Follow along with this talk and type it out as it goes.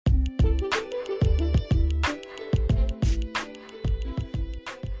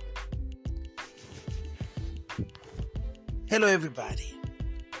Hello, everybody.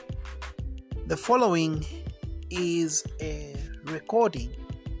 The following is a recording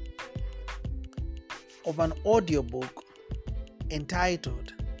of an audiobook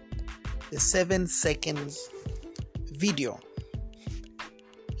entitled The 7 Seconds Video,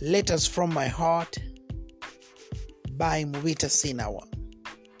 Letters from My Heart by Mvita Sinawa.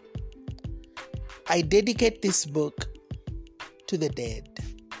 I dedicate this book to the dead,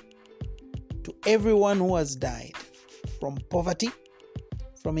 to everyone who has died from poverty,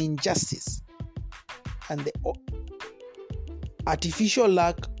 from injustice, and the artificial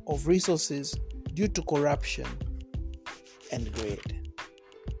lack of resources due to corruption and greed.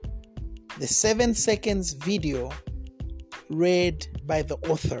 The 7 seconds video read by the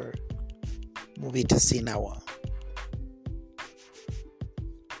author, Mvita Sinawa.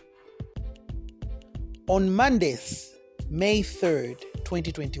 On Mondays, May 3rd,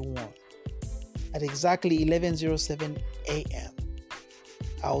 2021, at exactly 11:07 a.m.,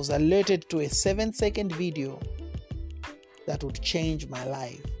 I was alerted to a 7-second video that would change my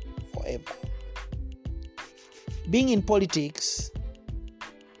life forever. Being in politics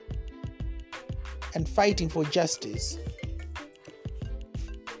and fighting for justice,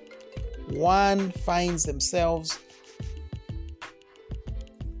 one finds themselves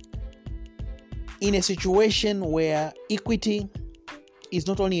in a situation where equity is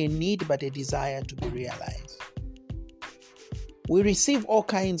not only a need but a desire to be realized. We receive all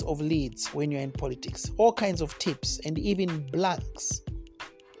kinds of leads when you're in politics, all kinds of tips and even blanks.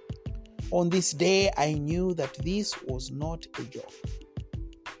 On this day, I knew that this was not a joke.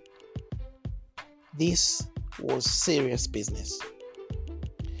 This was serious business.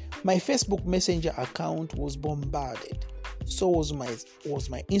 My Facebook Messenger account was bombarded. So was my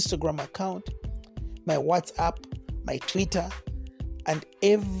Instagram account, my WhatsApp, my Twitter, and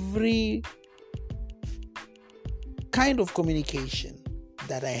every kind of communication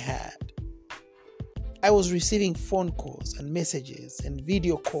that I had. I was receiving phone calls and messages and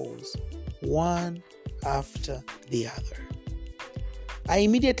video calls, one after the other. I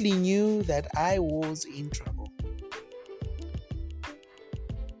immediately knew that I was in trouble.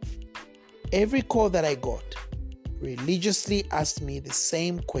 Every call that I got religiously asked me the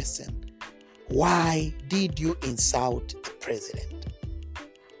same question: why did you insult the president?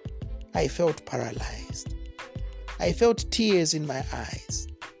 I felt paralyzed. I felt tears in my eyes.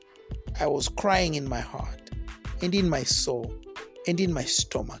 I was crying in my heart and in my soul and in my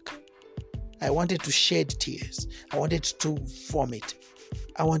stomach. I wanted to shed tears. I wanted to vomit.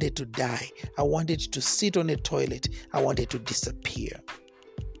 I wanted to die. I wanted to sit on a toilet. I wanted to disappear.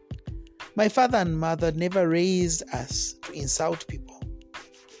 My father and mother never raised us to insult people.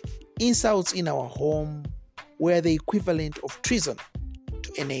 Insults in our home were the equivalent of treason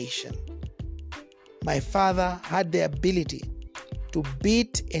to a nation. My father had the ability to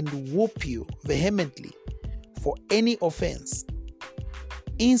beat and whoop you vehemently for any offense.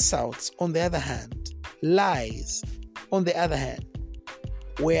 Insults, on the other hand, lies, on the other hand,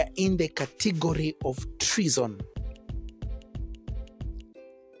 were in the category of treason.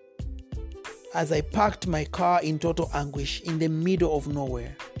 As I parked my car in total anguish in the middle of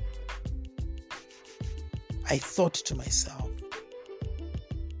nowhere, I thought to myself,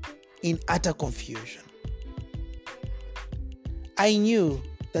 in utter confusion, I knew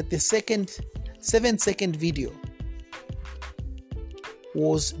that the 7-second video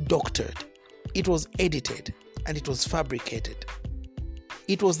was doctored, it was edited, and it was fabricated.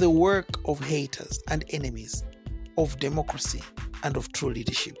 It was the work of haters and enemies of democracy and of true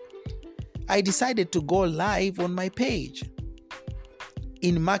leadership. I decided to go live on my page.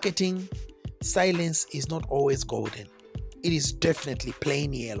 In marketing, silence is not always golden. It is definitely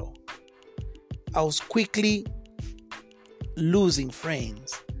plain yellow. I was quickly losing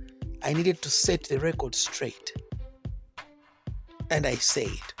friends. I needed to set the record straight. And I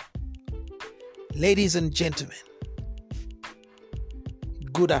said, ladies and gentlemen,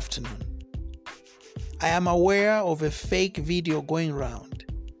 good afternoon. I am aware of a fake video going around.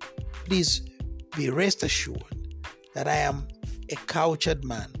 Please be rest assured that I am a cultured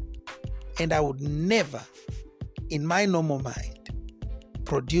man and I would never, in my normal mind,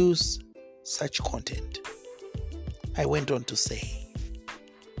 produce such content. I went on to say,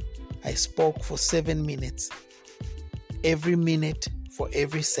 I spoke for 7 minutes, every minute for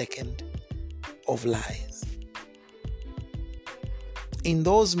every second of lies. In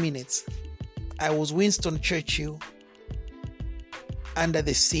those minutes, I was Winston Churchill under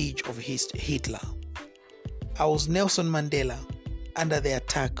the siege of Hitler. I was Nelson Mandela under the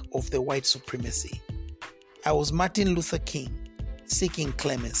attack of the white supremacy. I was Martin Luther King seeking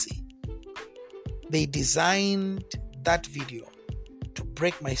clemency. They designed, that video to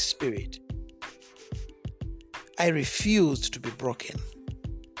break my spirit, I refused to be broken.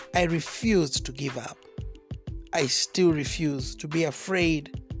 I refused to give up. I still refuse to be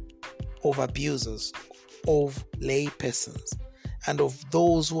afraid of abusers, of lay persons, and of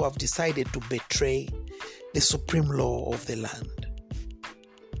those who have decided to betray the supreme law of the land.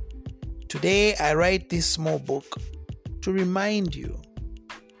 Today, I write this small book to remind you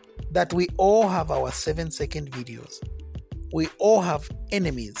that we all have our 7-second videos. We all have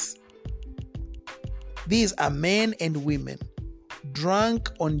enemies. These are men and women drunk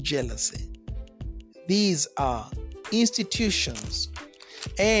on jealousy. These are institutions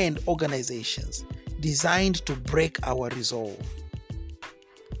and organizations designed to break our resolve.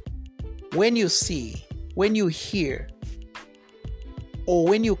 When you see, when you hear, or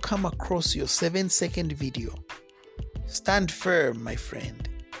when you come across your 7-second video, stand firm, my friend.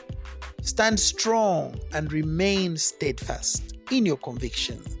 Stand strong and remain steadfast in your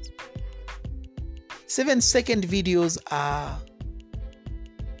convictions. 7-second videos are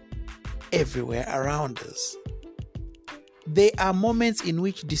everywhere around us. They are moments in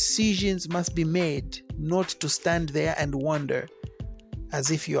which decisions must be made, not to stand there and wonder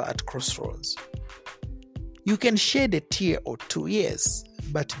as if you are at crossroads. You can shed a tear or two, yes,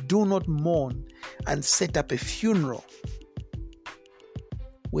 but do not mourn and set up a funeral.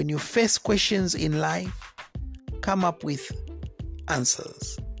 When you face questions in life, come up with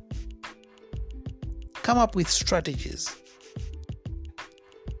answers. Come up with strategies.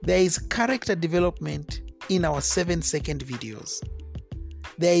 There is character development in our 7-second videos.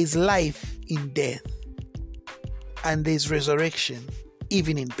 There is life in death. And there is resurrection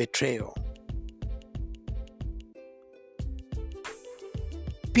even in betrayal.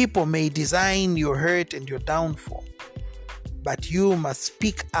 People may design your hurt and your downfall, but you must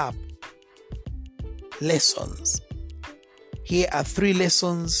pick up lessons. Here are 3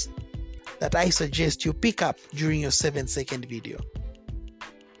 lessons that I suggest you pick up during your 7-second video,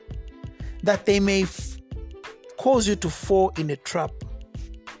 that they may cause you to fall in a trap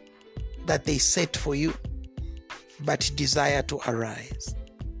that they set for you, but desire to arise.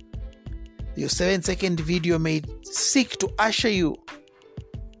 Your 7-second video may seek to usher you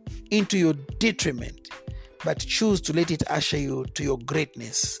into your detriment, but choose to let it usher you to your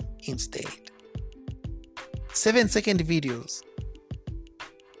greatness instead. 7-second videos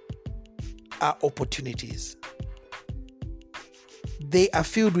are opportunities. They are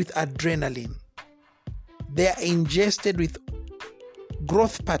filled with adrenaline. They are ingested with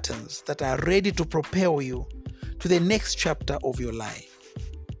growth patterns that are ready to propel you to the next chapter of your life.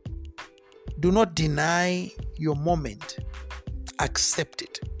 Do not deny your moment. Accept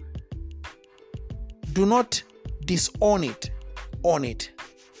it. Do not disown it. Own it.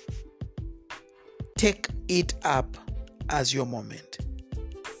 Take it up as your moment.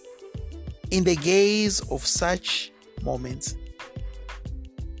 In the gaze of such moments,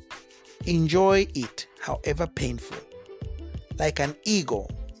 enjoy it, however painful. Like an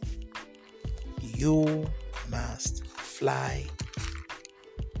eagle, you must fly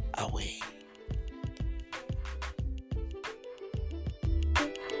away.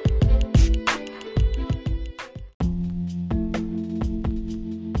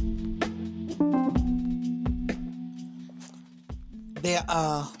 There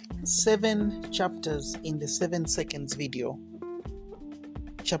are 7 chapters in the 7 seconds video.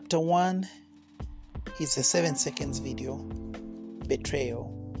 Chapter 1 is a 7 seconds video,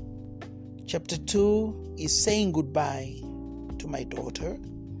 betrayal. Chapter 2 is saying goodbye to my daughter.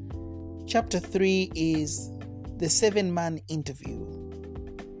 Chapter 3 is the 7-man interview.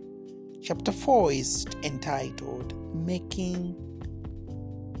 Chapter 4 is entitled Making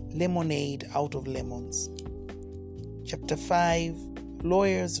Lemonade Out of Lemons. Chapter 5,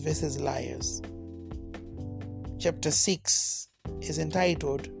 Lawyers versus Liars. Chapter 6 is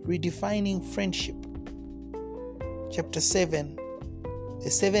entitled Redefining Friendship. Chapter 7,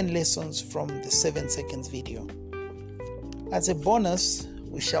 the 7 lessons from the 7 seconds video. As a bonus,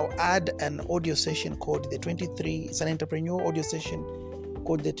 we shall add an audio session called the 23. It's an entrepreneur audio session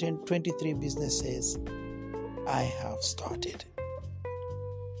called the 23 Businesses I Have Started.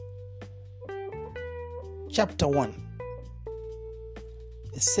 Chapter 1.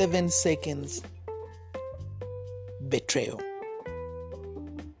 The 7 seconds betrayal.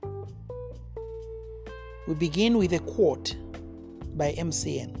 We begin with a quote by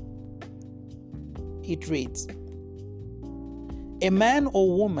MCN. It reads, "A man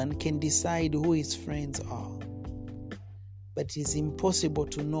or woman can decide who his friends are, but it is impossible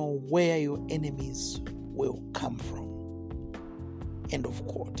to know where your enemies will come from." End of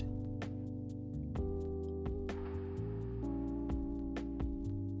quote.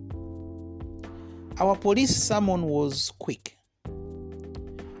 Our police summon was quick.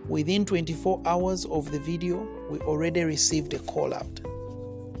 Within 24 hours of the video, we already received a call out.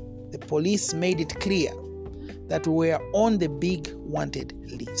 The police made it clear that we were on the big wanted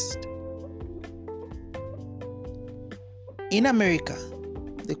list. In America,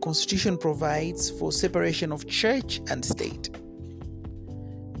 the Constitution provides for separation of church and state.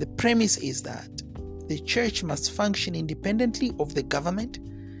 The premise is that the church must function independently of the government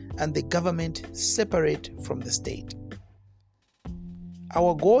and the government separate from the state.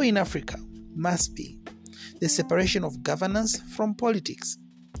 Our goal in Africa must be the separation of governance from politics.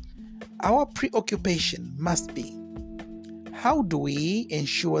 Our preoccupation must be, how do we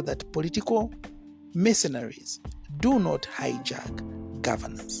ensure that political mercenaries do not hijack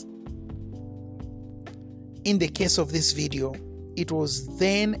governance? In the case of this video, it was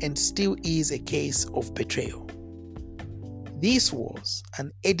then and still is a case of betrayal. This was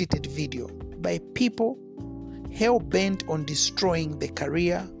an edited video by people hell-bent on destroying the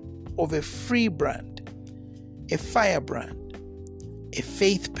career of a free brand, a firebrand, a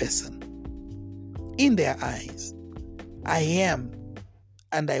faith person. In their eyes, I am,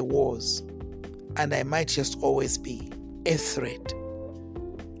 and I was, and I might just always be, a threat.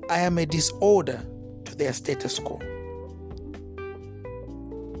 I am a disorder to their status quo.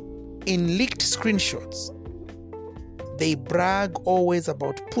 In leaked screenshots, they brag always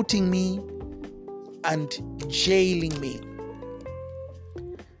about putting me and jailing me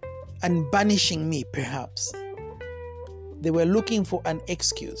and banishing me, perhaps. They were looking for an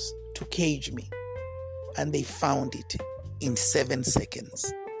excuse to cage me, and they found it in 7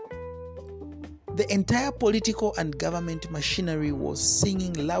 seconds. The entire political and government machinery was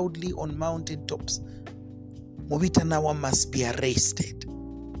singing loudly on mountaintops, Mobitanawa must be arrested.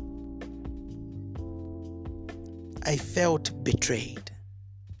 I felt betrayed.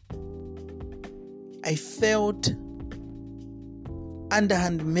 I felt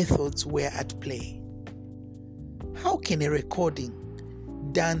underhand methods were at play. How can a recording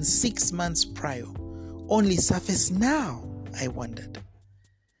done 6 months prior only surface now? I wondered.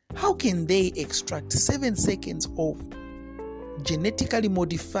 How can they extract 7 seconds of genetically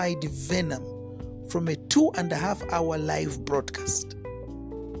modified venom from a 2.5 hour live broadcast?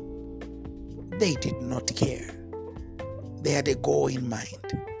 They did not care. They had a goal in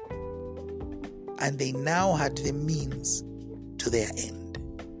mind, and they now had the means to their end.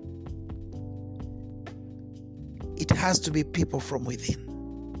 It has to be people from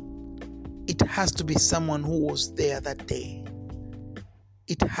within. It has to be someone who was there that day.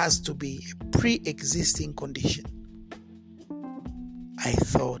 It has to be a pre-existing condition. I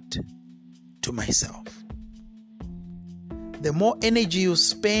thought to myself, the more energy you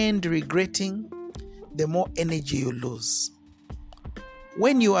spend regretting, the more energy you lose.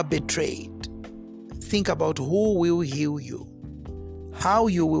 When you are betrayed, think about who will heal you, how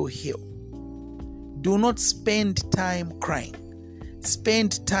you will heal. Do not spend time crying.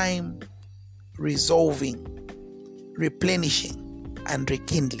 Spend time resolving, replenishing, and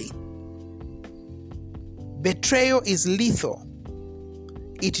rekindling. Betrayal is lethal.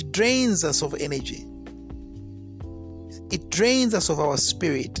 It drains us of energy. It drains us of our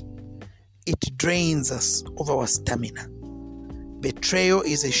spirit. It drains us of our stamina. Betrayal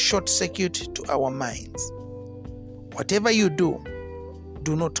is a short circuit to our minds. Whatever you do,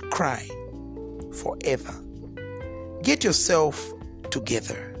 do not cry forever. Get yourself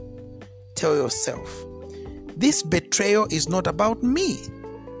together. Tell yourself, this betrayal is not about me.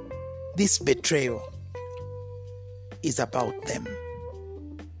 This betrayal is about them.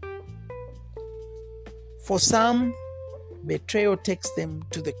 For some, betrayal takes them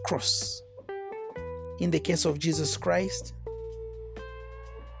to the cross. In the case of Jesus Christ,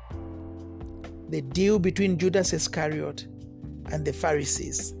 the deal between Judas Iscariot and the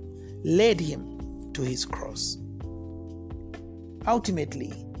Pharisees led him to his cross.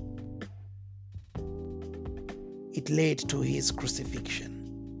 Ultimately, it led to his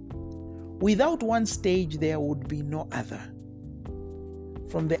crucifixion. Without one stage, there would be no other.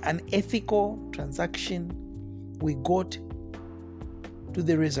 From the unethical transaction, we got to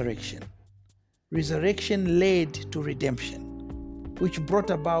the resurrection. Resurrection led to redemption, which brought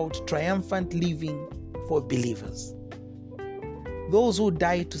about triumphant living for believers. Those who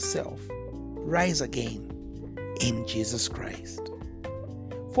die to self rise again in Jesus Christ.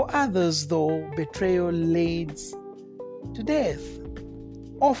 For others, though, betrayal leads to death,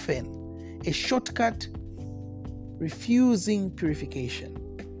 often a shortcut refusing purification.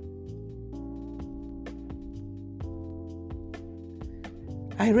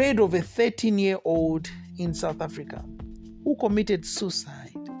 I read of a 13-year-old in South Africa who committed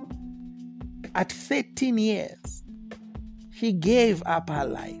suicide At 13 years, she gave up her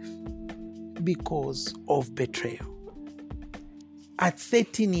life because of betrayal. At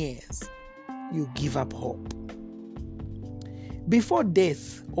 13 years, you give up hope. Before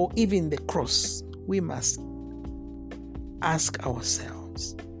death or even the cross, we must ask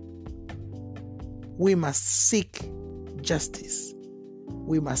ourselves. We must seek justice.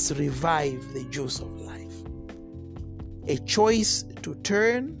 We must revive the juice of life. A choice to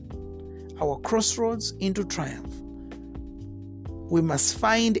turn our crossroads into triumph. We must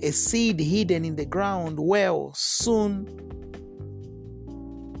find a seed hidden in the ground well soon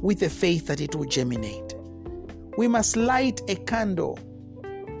with a faith that it will germinate. We must light a candle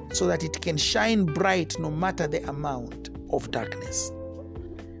so that it can shine bright no matter the amount of darkness.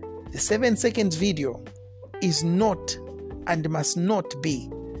 The 7 seconds video is not and must not be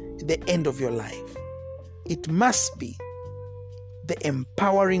the end of your life. It must be the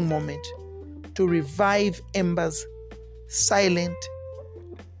empowering moment to revive embers, silent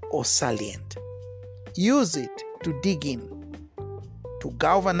or salient. Use it to dig in, to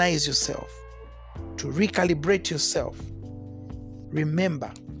galvanize yourself, to recalibrate yourself.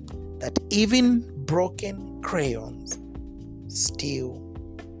 Remember that even broken crayons still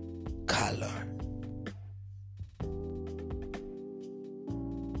color.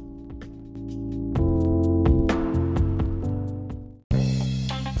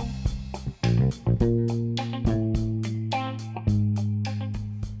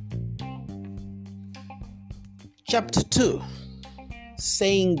 Chapter 2,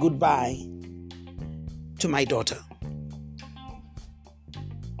 saying goodbye to my daughter.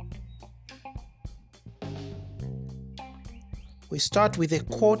 We start with a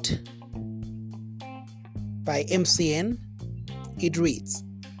quote by MCN. It reads,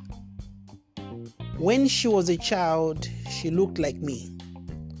 "When she was a child, she looked like me.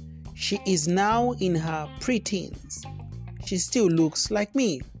 She is now in her preteens. She still looks like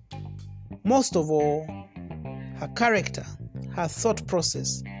me. Most of all, her character, her thought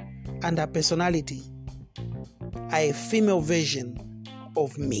process, and her personality are a female version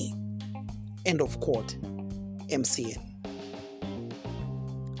of me." End of quote, MCN.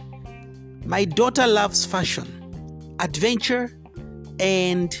 My daughter loves fashion, adventure,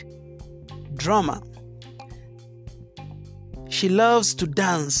 and drama. She loves to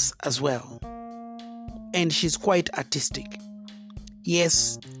dance as well, and she's quite artistic.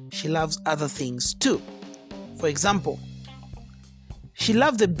 Yes, she loves other things too. For example, she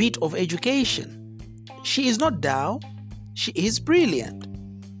loves a bit of education. She is not dull, she is brilliant.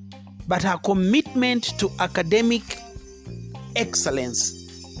 But her commitment to academic excellence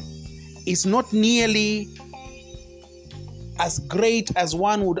is not nearly as great as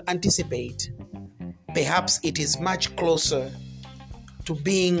one would anticipate. Perhaps it is much closer to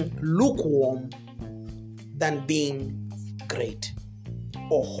being lukewarm than being great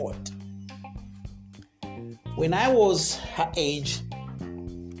or hot. When I was her age,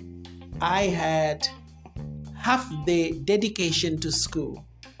 I had half the dedication to school,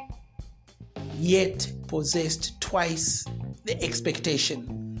 yet possessed twice the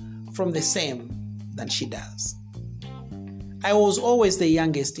expectation from the same than she does. I was always the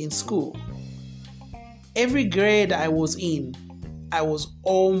youngest in school. Every grade I was in, I was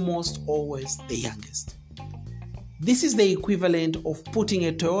almost always the youngest. This is the equivalent of putting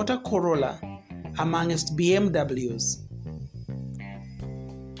a Toyota Corolla amongst BMWs.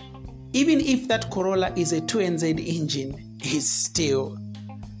 Even if that Corolla is a 2NZ engine, it's still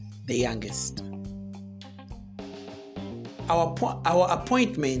the youngest. Our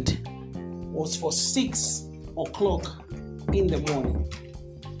appointment was for 6 o'clock in the morning.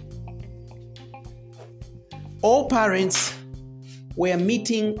 All parents were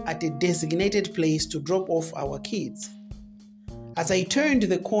meeting at a designated place to drop off our kids. As I turned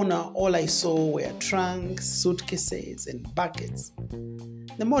the corner, all I saw were trunks, suitcases, and buckets.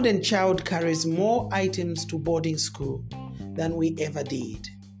 The modern child carries more items to boarding school than we ever did.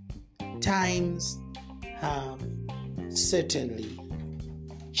 Times have certainly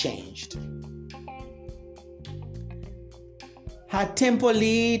changed. Her temple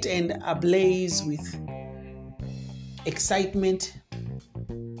lit and ablaze with excitement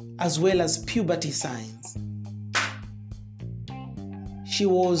as well as puberty signs. She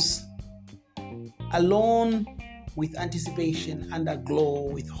was alone with anticipation and aglow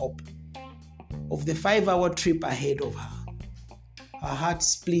with hope of the 5-hour trip ahead of her. Her heart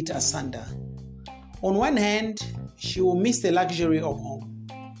split asunder. On one hand, she will miss the luxury of home,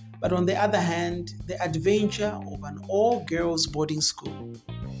 but on the other hand, the adventure of an all-girls boarding school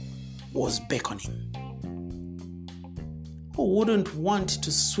was beckoning. Who wouldn't want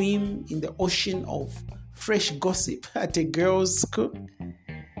to swim in the ocean of fresh gossip at a girls' school?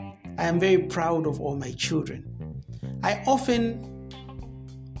 I am very proud of all my children. I often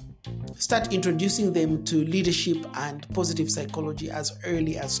start introducing them to leadership and positive psychology as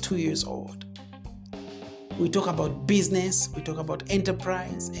early as 2 years old. We talk about business, we talk about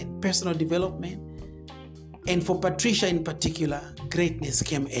enterprise and personal development. And for Patricia in particular, greatness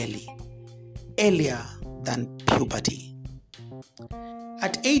came early, earlier than puberty.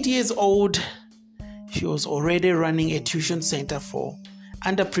 At 8 years old, she was already running a tuition center for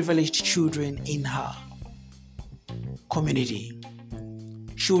underprivileged children in her community.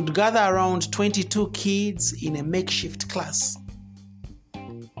 She would gather around 22 kids in a makeshift class.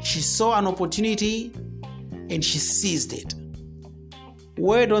 She saw an opportunity and she seized it.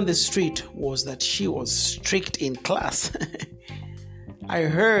 Word on the street was that she was strict in class. I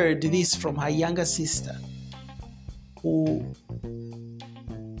heard this from her younger sister, who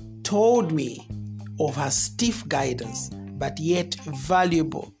told me of her stiff guidance, but yet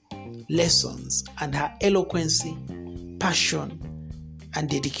valuable lessons, and her eloquence, passion, and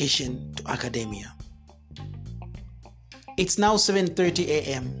dedication to academia. It's now 7:30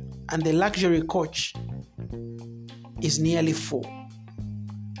 a.m. and the luxury coach is nearly full.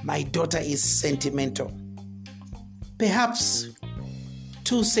 My daughter is sentimental. Perhaps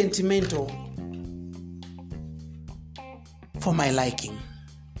too sentimental for my liking.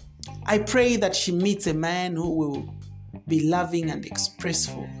 I pray that she meets a man who will be loving and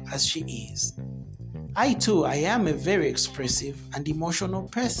expressive as she is. I too, I am a very expressive and emotional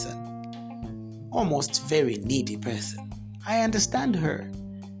person, almost very needy person. I understand her,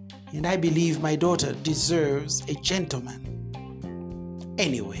 and I believe my daughter deserves a gentleman.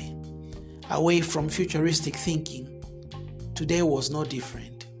 Anyway, away from futuristic thinking, today was no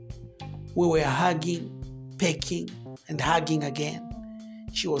different. We were hugging, pecking, and hugging again.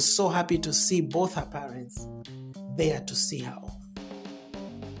 She was so happy to see both her parents there to see her off.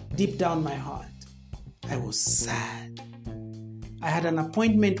 Deep down my heart, I was sad. I had an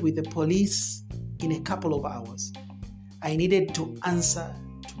appointment with the police in a couple of hours. I needed to answer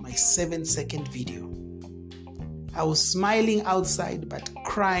to my 7-second video. I was smiling outside but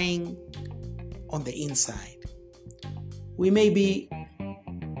crying on the inside. We may be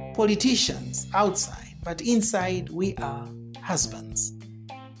politicians outside, but inside we are husbands.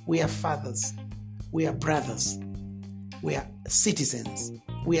 We are fathers. We are brothers. We are citizens.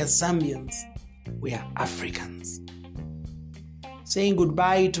 We are Zambians. We are Africans. Saying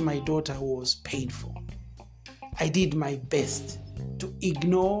goodbye to my daughter was painful. I did my best to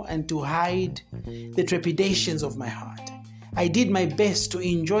ignore and to hide the trepidations of my heart. I did my best to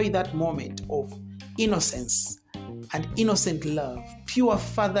enjoy that moment of innocence and innocent love, pure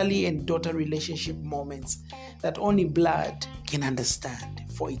fatherly and daughter relationship moments that only blood can understand,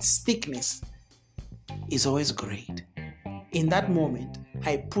 for its thickness is always great. In that moment,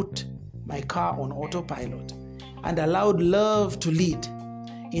 I put my car on autopilot and allowed love to lead.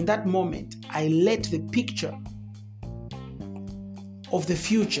 In that moment, I let the picture of the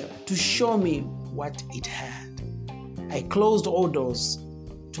future to show me what it had. I closed all doors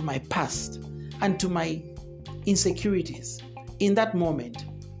to my past and to my insecurities. In that moment,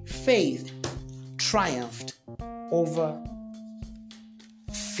 faith triumphed over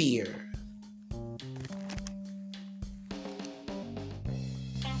fear.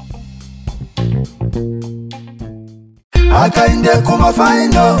 Akainde kuma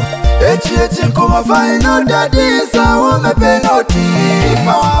final, echi kuma final, daddy sawa penalty.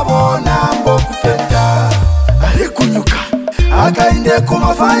 Ipa wabona mbokufenda, alikunyuka. Akainde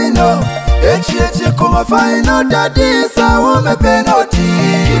kuma final, echi kuma final, daddy sawa penalty.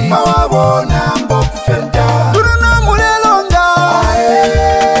 Ipa wabona mbokufenda. Duruna mulelonga,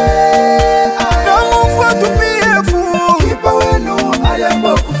 namufa tupiyefu. Ipa wenu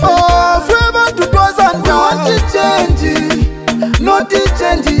ayambokufenda. Noti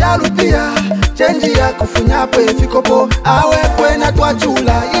change ya rupia, change ya kufunya pe fikopo, awe kwena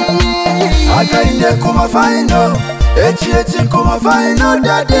twachula. Akainde kuma final, echi kuma final,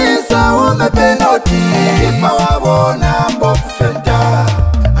 daddy sawa penalty. Ipa wabona mbokufenda,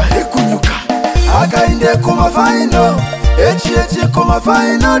 alikunyuka. Akainde kuma final, echi kuma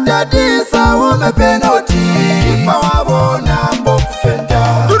final, daddy sawa penalty. Ipa wabona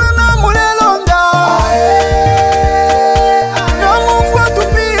mbokufenda. Duruna mulelonga,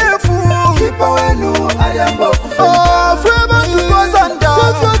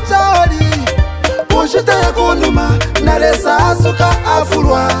 nalesa asuka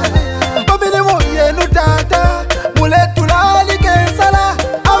afulwa babirimu yenu tata muletulali kensala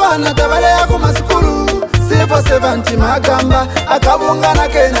abana tabale yako masukulu sipo 70 magamba akabungana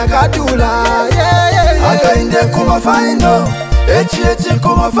kena kadula akainde kumafaino echi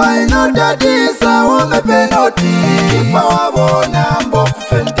kumafaino dadisa wome penalty kipa wabona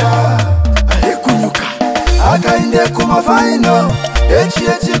mbokufenta alikunyuka akainde kumafaino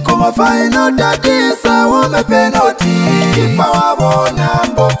echi kumafaino dadisa wome penalty kipa wabona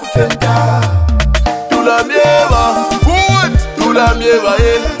mbokufenta tulamieva foot tulamieva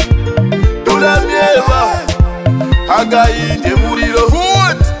tulamieva againde muriro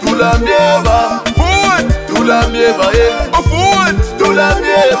foot tulamieva tulamieva foot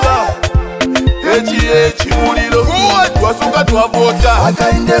tulamieva echi muriro foot wasuka twavota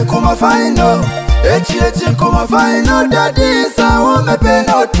akainde kumafaino echi kumafaino dadisa wome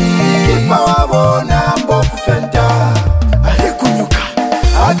penalty kipa wabona mbokufenta alikunyuka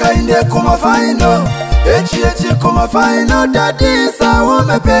akainde kumafaino echi kumafaino dadisa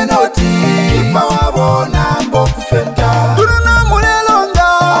wome penalty kipa wabona mbokufenta turuna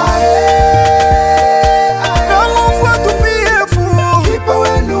mulelonga namufwa tupiefu kipa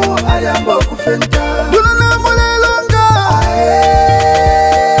wenu ayamba kufenta turuna mulelonga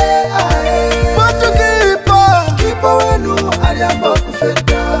batu kipa wenu ayamba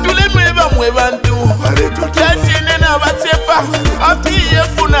kufenta tulemeba mwe bantu tatine na batepa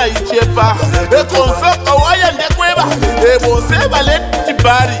apiefu na ichepa ekonsoka waya ndekweba ebose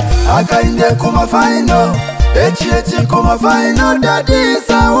baletibari akainde kumafaino echi kumafaino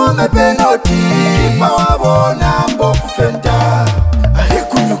dadisa wome penalty kipa wabona mbokufenta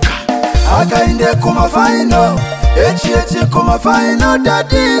alikunyuka akainde kumafaino echi kumafaino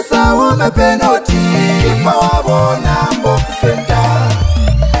dadisa wome penalty kipa wabona mbokufenta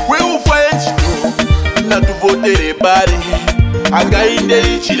weufa echitu natuvotere bari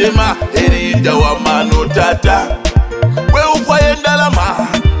againde ichilema erida wa mano tata weufa endalama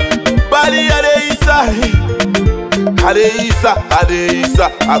bari Aleisa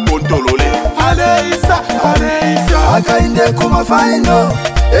akontolole Aleisa akainde kumafaino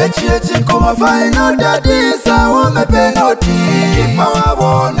echi kumafaino dadisa wome penalty kipa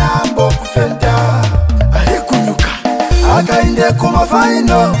wabona mbokufenta alikunyuka akainde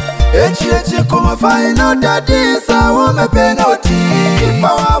kumafaino echi kumafaino dadisa wome penalty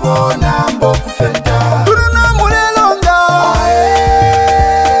kipa wabona mbokufenta turuna mulelonga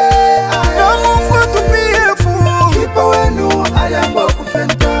namufwa tupiefu kipa wenu ayamba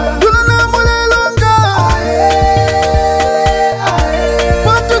kufenta turuna mulelonga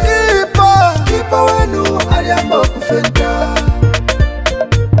batu kipa wenu ayamba kufenta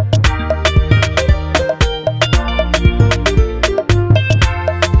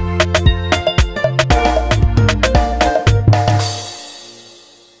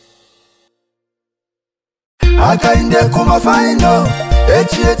akainde kumafaino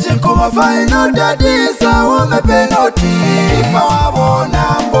echi kumafaino dadisa wome penalty kipa wabona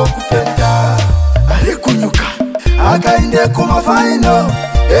mbokufenta alikunyuka akainde kumafaino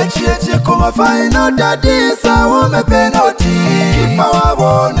echi kumafaino dadisa wome penalty kipa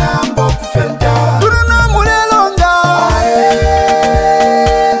wabona mbokufenta turuna mulelonga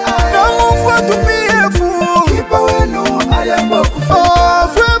namufwa tupiefu kipa wenu ayamba kufenta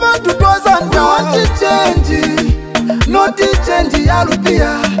fweba tutwazanda noti change ya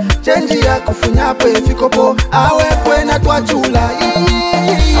rupia change ya kufunyapo efikopo awe kwena twachula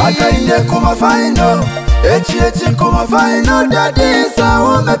akainde kumafaino echi kumafaino dadisa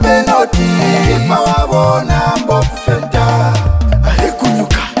wome penalty kipa wabona mbokufenta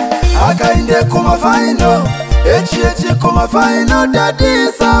alikunyuka akainde kumafaino echi kumafaino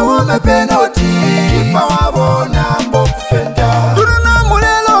dadisa wome penalty kipa wabona mbokufenta turuna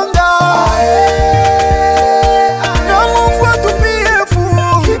mulelonga namufwa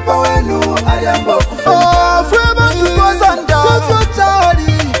tupiefu kipa wenu ayamba kufenta fweba tutwazanda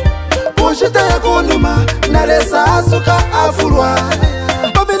tufyotali pushite yakunuma nalesa asuka afulwa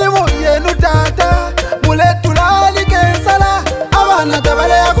babirimu yenu tata muletulalike ensala abana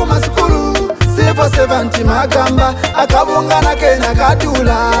tabaleya kumasukulu sipo 70 magamba akabungana kena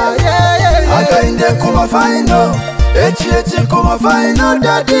kadula akainde kumafaino echi kumafaino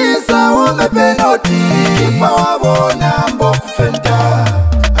dadisa wome penalty kipa wabona mbokufenta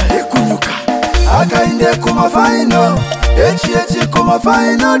alikunyuka akainde kumafaino echi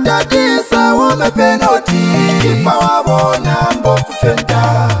kumafaino dadisa wome penalty kipa wabona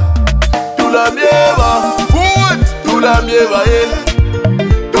mbokufenta tulamieva foot tulamieva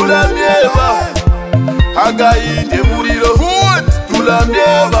againde muriro foot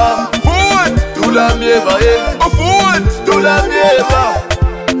tulamieva foot tulamieva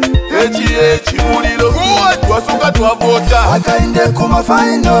echi muriro foot wasuka twavota akainde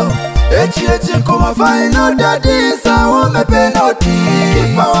kumafaino Echi kuma final daddy sawome penalty.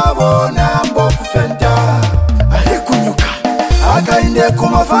 Kipa wabona mboku fenta. Alikunyuka akainde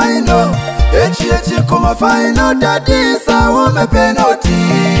kuma final. Echi kuma final daddy sawome penalty.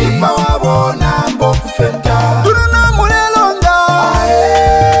 Kipa wabona mboku fenta. Duruna mulelonga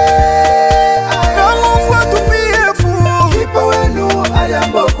namufwa tupiefu. Kipa wenu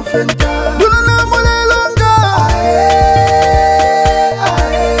aliamboku fenta. Duruna mulelonga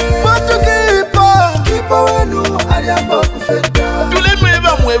batu kipa wenu aliamboku fenta.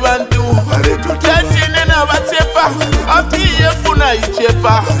 Tulemweba mwebantu Tachine na bachepa Afiefu na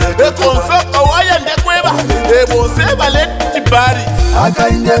ichepa Ekonsoko waya ndekweba Ebose baleti bari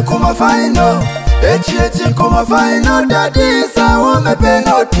Akainde kuma final. Echi kuma final daddy sawome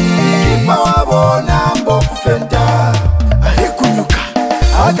penalty. Kipa wabona mboku fenta. Alikunyuka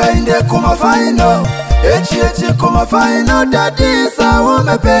akainde kuma final. Echi kuma final daddy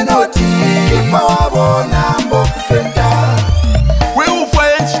sawome penalty. Kipa wabona mboku fenta. We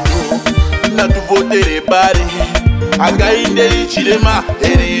ufaye nchitu Na tuvotere bari Againde ichilema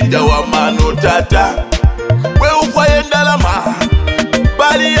Erida wa mano tata We ufaye ndalama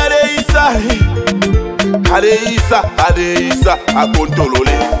Bari Areisa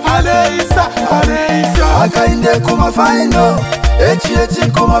Akontolole Areisa Akainde kuma final.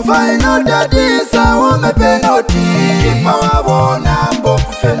 Echi kuma final daddy sawome penalty. Kipa wabona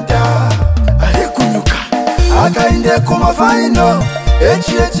mboku fenta. Alikunyuka akainde kuma final.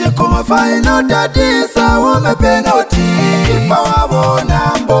 Echi kuma final daddy sawome penalty. Kipa wabona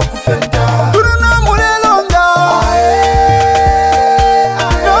mboku fenta. Duruna mulelonga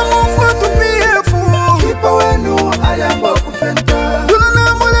namufwa tupiefu. Kipa wenu aliamboku fenta.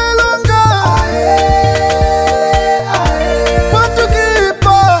 Duruna mulelonga batu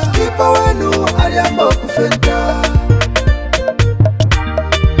kipa wenu aliamboku fenta.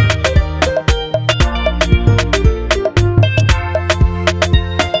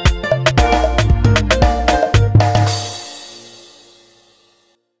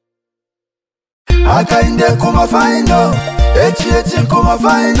 Akainde kuma final. Echi kuma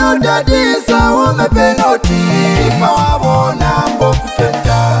final daddy sawome penalty. Kipa wabona mboku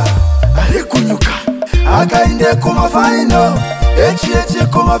fenta. Alikunyuka akainde kuma final. Echi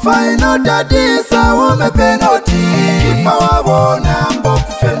kuma final daddy sawome penalty. Kipa wabona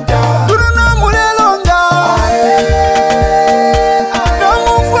mboku fenta. Duruna mulelonga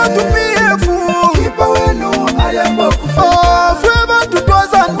namufwa tupiefu. Kipa wenu aliamboku fenta. Fweba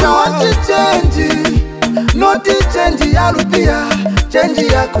tutwazanda Noti change ya rupia. Change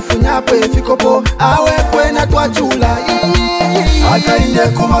ya kufunyapo efikopo. Awe kwena twachula. Akainde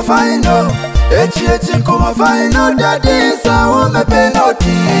kuma final. Echi kuma final daddy sawome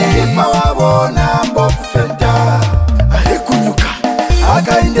penalty. Kipa wabona mboku fenta. Alikunyuka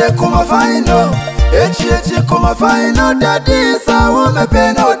akainde kuma final. Echi kuma final daddy sawome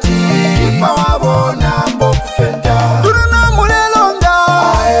penalty. Kipa wabona mboku fenta. Duruna mulelonga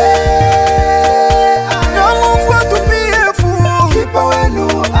namufwa tupiefu. Kipa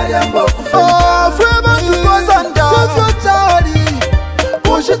wenu aliamboku fenta. Fweba tutwazanda Tuchari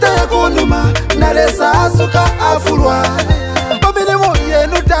Pushite ya kunuma Nalesa asuka afulwa. Babinimu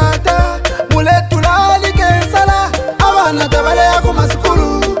yenu tata Muletulali kensala. Abana tabale ya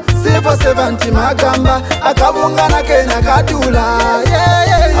kumasikulu. Sifo 70 magamba Akabungana kena katula.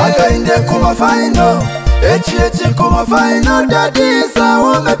 Akainde kuma final. Echi kuma final daddy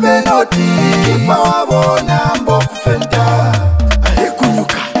sawome penalty. Kipa wabona mboku fenta.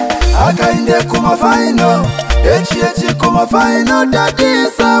 Alikunyuka akainde kuma final. Echi kuma final daddy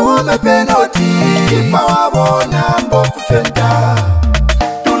sawome penalty. Kipa wabona mboku fenta.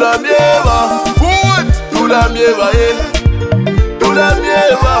 Tulambieba Foot Tulambieba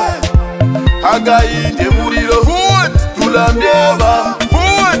Tulambieba Againde muriro Foot Tulambieba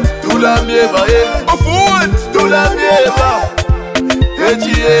Tulambieba Foot Tulambieba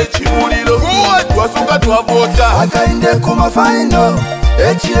Echi muriro Foot Wasuka twavota Akainde kuma final.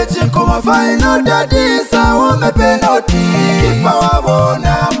 Echi kuma final daddy sawome penalty. Kipa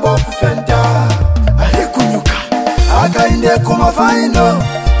wabona mboku fenta. Alikunyuka akainde kuma final.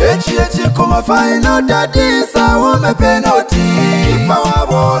 Echi kuma final daddy sawome penalty. Kipa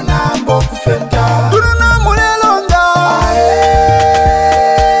wabona mboku fenta. Duruna mulelonga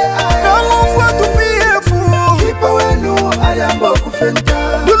namufwa tupiefu. Kipa wenu aliamboku fenta.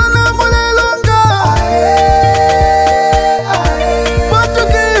 Duruna mulelonga batu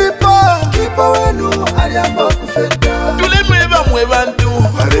kipa wenu aliamboku fenta. Tulemweba mwebantu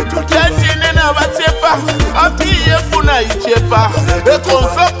Tachine na bachepa Afiefu na ichepa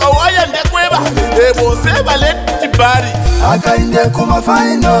Ekonsoko waya ndekweba Ebose baleti bari Akainde kuma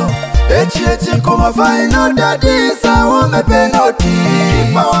final. Echi kuma final dadisa ume penalty.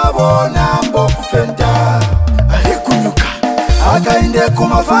 Kipa wabona mboku fenta. Alikunyuka akainde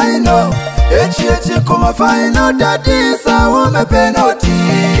kuma final. Echi kuma final dadisa ume penalty.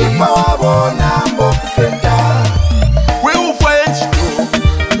 Kipa wabona mboku fenta. We ufaye chitu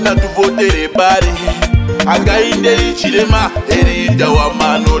na tuvotere bari. Againde ichilema erida wa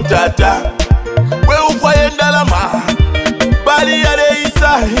mano tata. We ufaye ndalama bali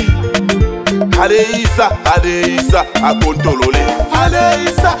Aleisa akontolole.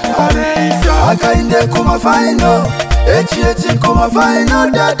 Aleisa akainde kuma final. Echi kuma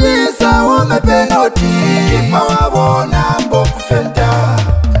final dadisa ume penalty. Kipa wabona mboku fenta.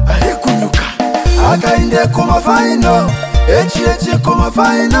 Alikunyuka akainde kuma final. Echi kuma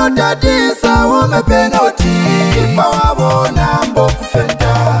final dadisa ume penalty. Kipa wabona mboku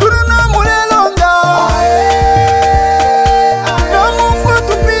fenta. Duruna mulelonga namufu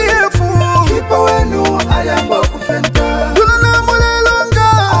tupiefu. Kipa wenu aliamboku fenta. Duruna mulelonga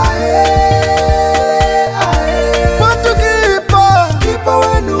watu kipa. Kipa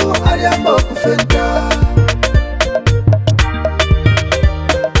wenu aliamboku fenta.